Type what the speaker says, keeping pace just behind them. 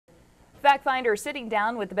FactFinder is sitting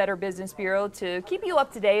down with the Better Business Bureau to keep you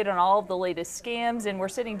up to date on all of the latest scams, and we're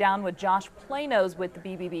sitting down with Josh Planos with the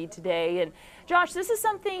BBB today. And Josh, this is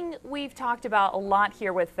something we've talked about a lot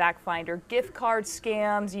here with FactFinder, gift card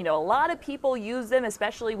scams. You know, a lot of people use them,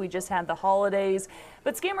 especially we just had the holidays,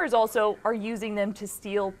 but scammers also are using them to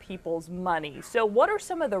steal people's money. So what are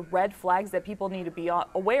some of the red flags that people need to be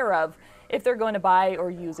aware of if they're going to buy or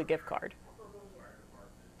use a gift card?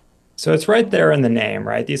 So it's right there in the name,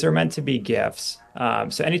 right? These are meant to be gifts.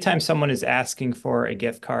 So anytime someone is asking for a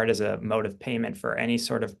gift card as a mode of payment for any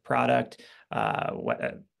sort of product,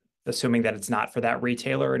 assuming that it's not for that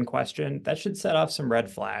retailer in question, that should set off some red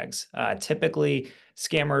flags. Typically,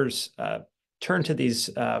 scammers turn to these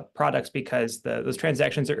products because those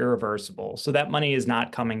transactions are irreversible. So that money is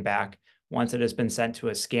not coming back once it has been sent to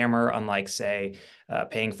a scammer, unlike, say,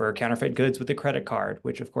 paying for counterfeit goods with a credit card,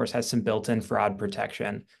 which of course has some built-in fraud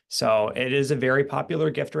protection. So it is a very popular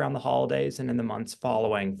gift around the holidays and in the months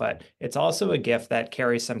following, but it's also a gift that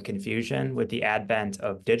carries some confusion with the advent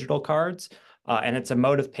of digital cards. And it's a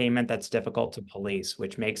mode of payment that's difficult to police,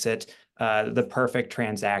 which makes it the perfect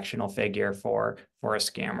transactional figure for a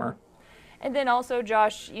scammer. And then also,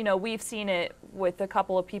 Josh, you know, we've seen it with a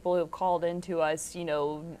couple of people who have called into us, you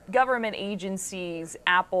know, government agencies,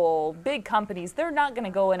 Apple, big companies, they're not going to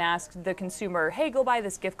go and ask the consumer, hey, go buy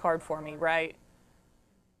this gift card for me, right?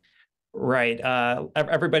 Right.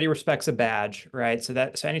 Everybody respects a badge, right? So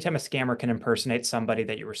anytime a scammer can impersonate somebody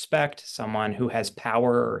that you respect, someone who has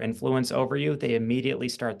power or influence over you, they immediately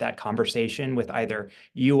start that conversation with either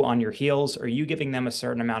you on your heels or you giving them a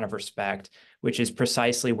certain amount of respect, which is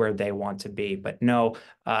precisely where they want to be. But no,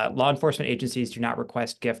 law enforcement agencies do not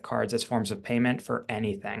request gift cards as forms of payment for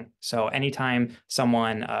anything. So anytime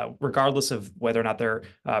someone, regardless of whether or not they're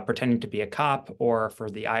pretending to be a cop or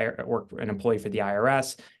or an employee for the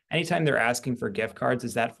IRS, anytime they're asking for gift cards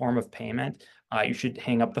as that form of payment, you should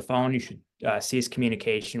hang up the phone. You should cease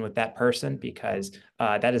communication with that person because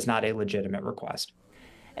that is not a legitimate request.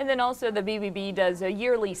 And then also the BBB does a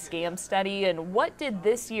yearly scam study. And what did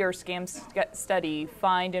this year's study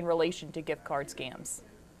find in relation to gift card scams?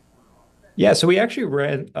 Yeah, so we actually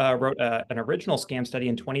wrote an original scam study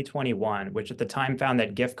in 2021, which at the time found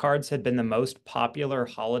that gift cards had been the most popular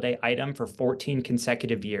holiday item for 14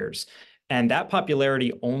 consecutive years. And that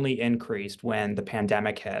popularity only increased when the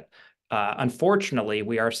pandemic hit. Unfortunately,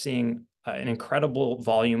 we are seeing an incredible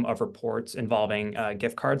volume of reports involving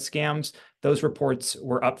gift card scams. Those reports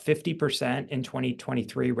were up 50% in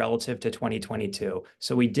 2023 relative to 2022.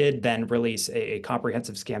 So we did then release a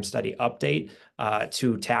comprehensive scam study update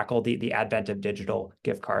to tackle the advent of digital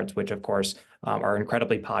gift cards, which of course are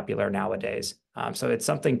incredibly popular nowadays. So it's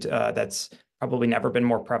something that's probably never been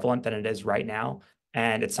more prevalent than it is right now.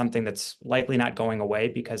 And it's something that's likely not going away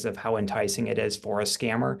because of how enticing it is for a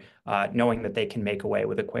scammer, knowing that they can make away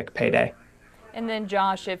with a quick payday. And then,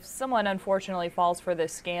 Josh, if someone unfortunately falls for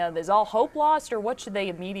this scam, is all hope lost, or what should they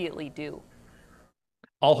immediately do?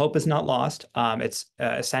 All hope is not lost. It's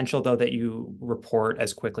essential, though, that you report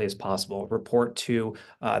as quickly as possible. Report to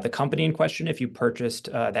the company in question if you purchased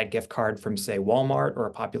that gift card from, say, Walmart or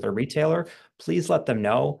a popular retailer. Please let them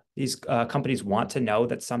know. These companies want to know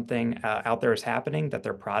that something out there is happening, that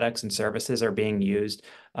their products and services are being used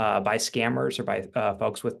by scammers or by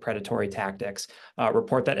folks with predatory tactics.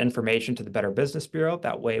 Report that information to the Better Business Bureau.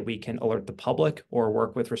 That way we can alert the public or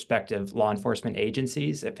work with respective law enforcement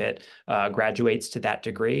agencies if it graduates to that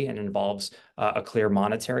degree and involves a clear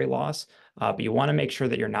monetary loss. But you want to make sure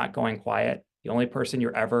that you're not going quiet. The only person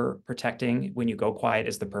you're ever protecting when you go quiet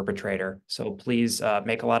is the perpetrator. So please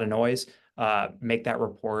make a lot of noise. Make that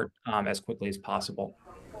report as quickly as possible.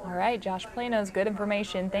 All right, Josh Planos, good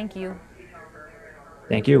information. Thank you.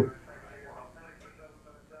 Thank you.